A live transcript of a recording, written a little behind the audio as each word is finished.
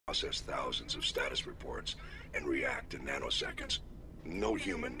process thousands of status reports and react in nanoseconds. No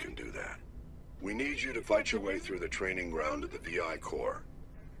human can do that. We need you to fight your way through the training ground of the VI core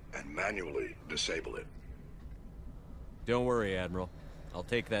and manually disable it. Don't worry, Admiral. I'll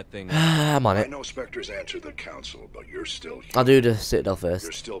take that thing. I'm on I it. know Spectre's answered the Council, but you're still here. I'll do the Citadel first.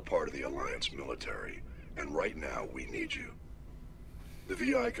 You're still part of the Alliance military, and right now we need you. The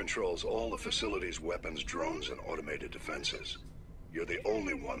VI controls all the facility's weapons, drones, and automated defenses. You're the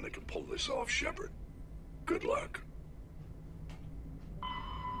only one that can pull this off, Shepard. Good luck.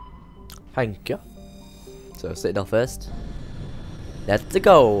 Thank you. So Citadel first. Let's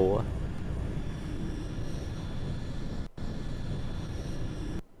go.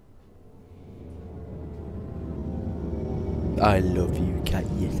 I love you, cat.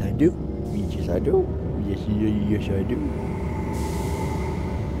 Yes, I do. Yes, I do. Yes, yes, I do.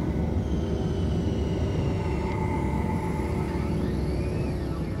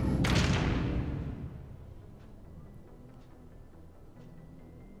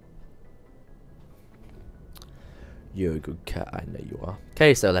 You're a good cat. I know you are.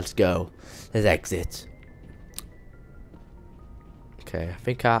 Okay, so let's go. Let's exit. Okay, I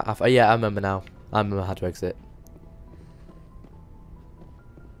think oh, yeah, I remember now. I remember how to exit.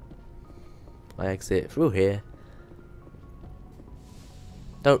 I exit through here.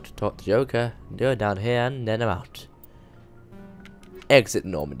 Don't talk to Joker. Do it down here and then I'm out. Exit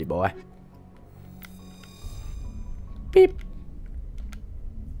Normandy, boy. Beep.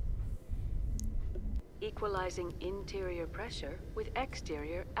 Equalizing interior pressure with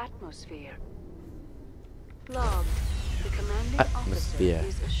exterior atmosphere. Logged. The commanding Atmosphere. officer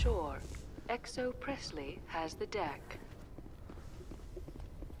is ashore. Exo Presley has the deck.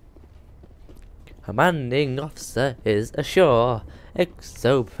 Commanding officer is ashore.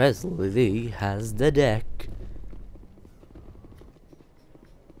 Exo Presley has the deck.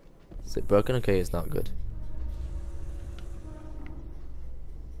 Is it broken? Okay, it's not good.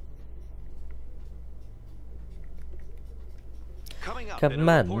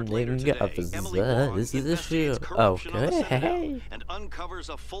 Commanding officer, this is ashore. Okay. And uncovers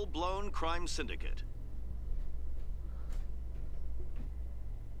a full-blown crime syndicate.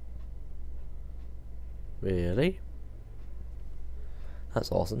 Really?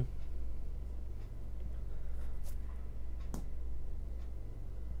 That's awesome.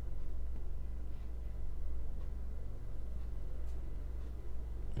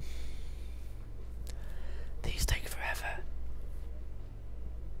 These take forever.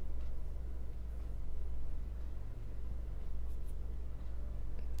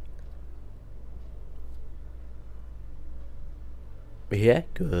 We're here?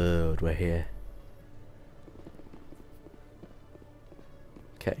 Good, we're here.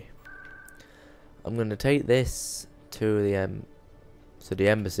 Okay. I'm gonna take this to the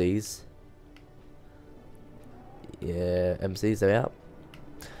embassies. Yeah, embassies, there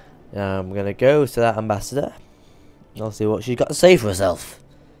we are. I'm gonna go to that ambassador. I'll see what she's got to say for herself.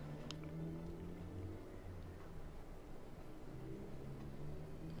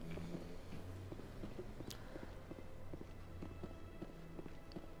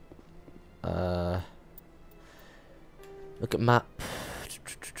 Look at map.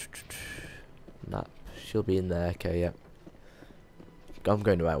 Map. She'll be in there. Okay, yep. I'm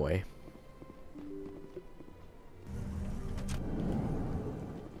going the right way.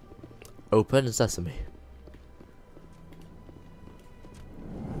 Open sesame.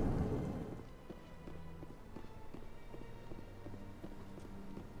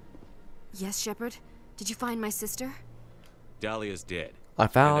 Yes, Shepard? Did you find my sister? Dahlia's dead. I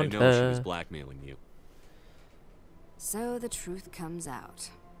found and I know she was her. blackmailing you. So the truth comes out.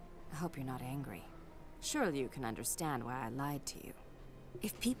 I hope you're not angry. Surely you can understand why I lied to you.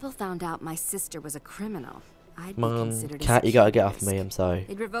 If people found out my sister was a criminal, I'd be considered Cat, a you gotta get security off me, risk. I'm sorry.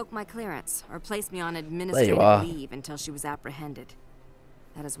 They'd revoke my clearance, or place me on are. administrative leave until she was apprehended.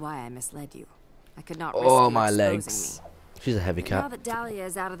 That is why I misled you. I could not risk Oh, you my exposing legs. me. She's a heavy But now cat. that Dahlia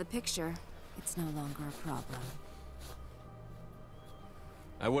is out of the picture, it's no longer a problem.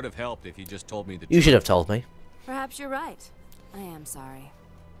 I would have helped if you just told me the You truth. should have told me. Perhaps you're right. I am sorry.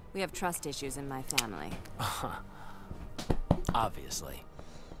 We have trust issues in my family. Obviously.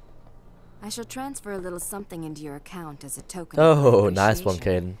 I shall transfer a little something into your account as a token Oh, of nice one,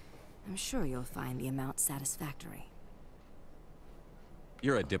 appreciation. Caden. I'm sure you'll find the amount satisfactory.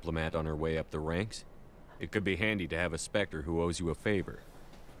 You're a diplomat on her way up the ranks. It could be handy to have a Spectre who owes you a favor.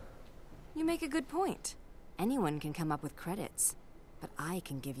 You make a good point. Anyone can come up with credits, but I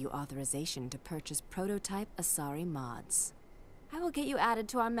can give you authorization to purchase prototype Asari mods. I will get you added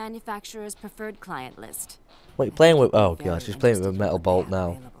to our manufacturer's preferred client list. What are you playing with? Oh Very god, she's playing with a interested in metal what they bolt have now.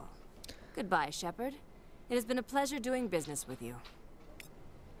 available. Goodbye, Shepard. It has been a pleasure doing business with you.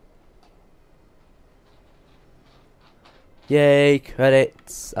 Yay,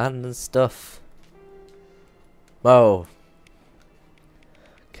 credits and stuff. Whoa.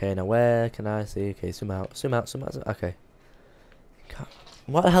 Okay, now where can I see? Okay, zoom out, zoom out, zoom out. Okay.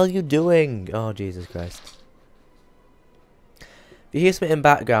 What the hell are you doing? Oh, Jesus Christ. If you hear something in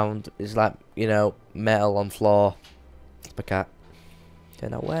background, it's like, you know, metal on floor. It's my cat. Okay,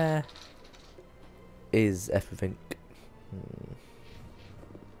 now where is everything? I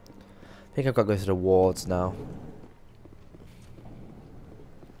think I've got to go to the wards now.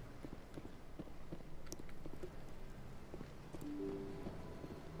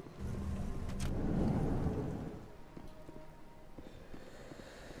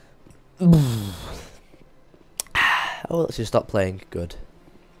 Oh, let's just stop playing. Good.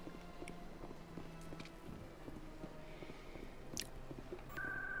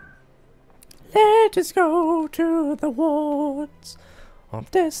 Let us go to the wards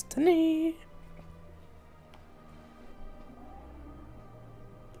of destiny.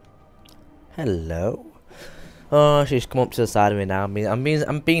 Hello. Oh, she's come up to the side of me now.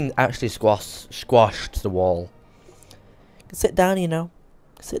 I'm being actually squashed to the wall. Sit down, you know.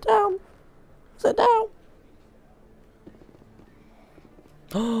 Sit down. Sit down.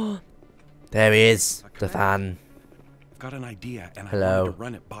 Oh, there he is, the fan. I've got an idea, and I Hello. wanted to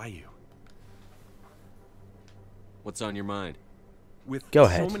run it by you. What's on your mind? With Go so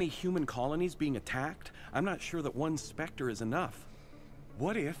ahead. many human colonies being attacked, I'm not sure that one Spectre is enough.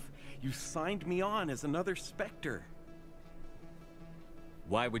 What if you signed me on as another Spectre?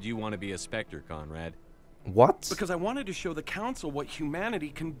 Why would you want to be a Spectre, Conrad? What? Because I wanted to show the Council what humanity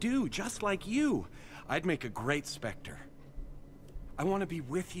can do, just like you. I'd make a great Spectre. I want to be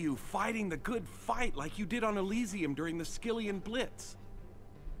with you, fighting the good fight like you did on Elysium during the Skillian Blitz.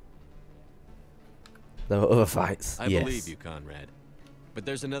 There were other fights. I Yes. believe you, Conrad. But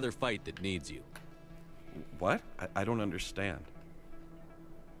there's another fight that needs you. What? I don't understand.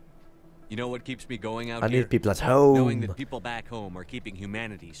 You know what keeps me going out I here? need people at home. Knowing that people back home are keeping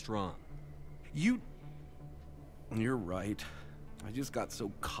humanity strong. You're right. I just got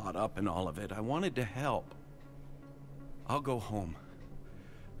so caught up in all of it. I wanted to help. I'll go home.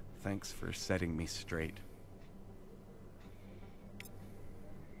 Thanks for setting me straight.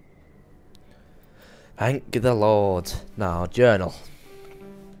 Thank the Lord. Now, journal.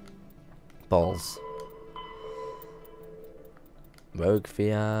 Balls. Rogue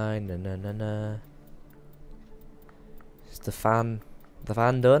VI. No. Is the fan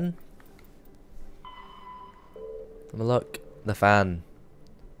done? Have a look. The fan.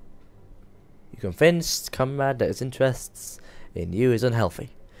 You convinced Conrad that his interests in you is unhealthy,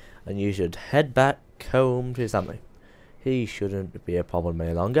 and you should head back home to his family. He shouldn't be a problem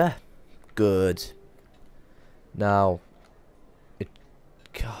any longer. Good. Now,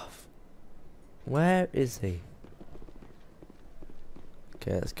 God, where is he?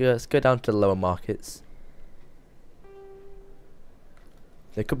 Okay, let's go down to the lower markets.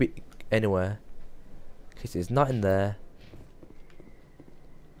 They could be anywhere. Because it's not in there.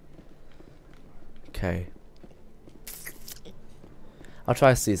 Okay. I'll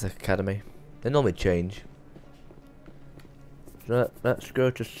try CSEC Academy. They normally change. Let's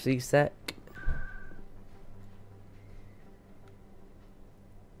go to CSEC.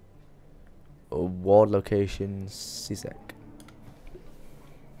 Ward locations, CSEC.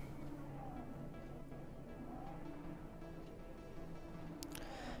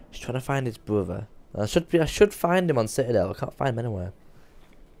 Just trying to find his brother. I should find him on Citadel. I can't find him anywhere.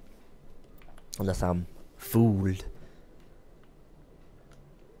 Unless I'm fooled.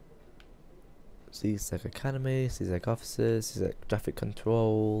 CSEC Academy, CSEC officers, CSEC traffic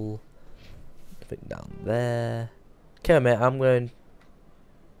control. Nothing down there. Okay, mate,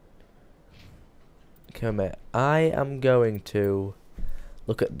 Okay, mate, I am going to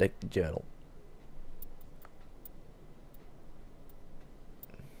look at the journal.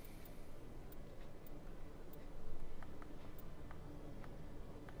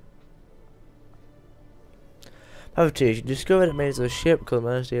 Privateers. You discovered it made a ship called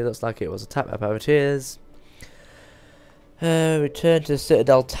Mercy. Looks like it was attacked by privateers. Return to the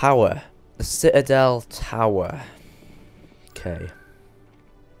Citadel Tower. The Citadel Tower. Okay.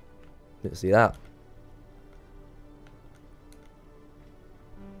 Let's see that.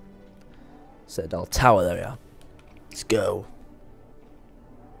 Citadel Tower, there we are. Let's go.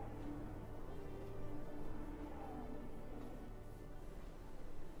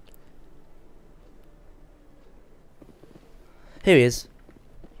 Here he is.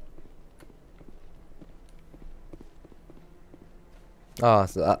 Oh,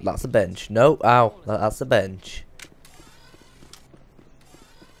 so that's a bench. No, ow, that's a bench.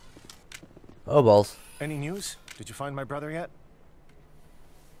 Oh, balls. Any news? Did you find my brother yet?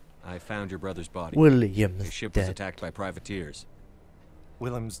 I found your brother's body. William's His ship was dead. attacked by privateers.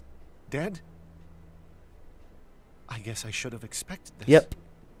 Willem's dead? I guess I should have expected this. Yep.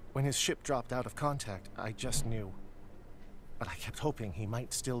 When his ship dropped out of contact, I just knew. But I kept hoping he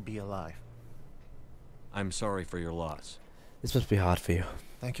might still be alive. I'm sorry for your loss. This must be hard for you.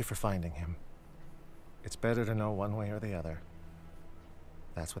 Thank you for finding him. It's better to know one way or the other.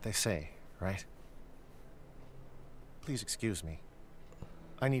 That's what they say, right? Please excuse me.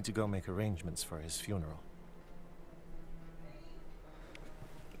 I need to go make arrangements for his funeral.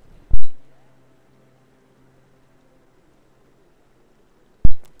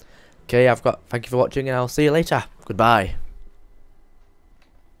 Okay, thank you for watching and I'll see you later. Goodbye.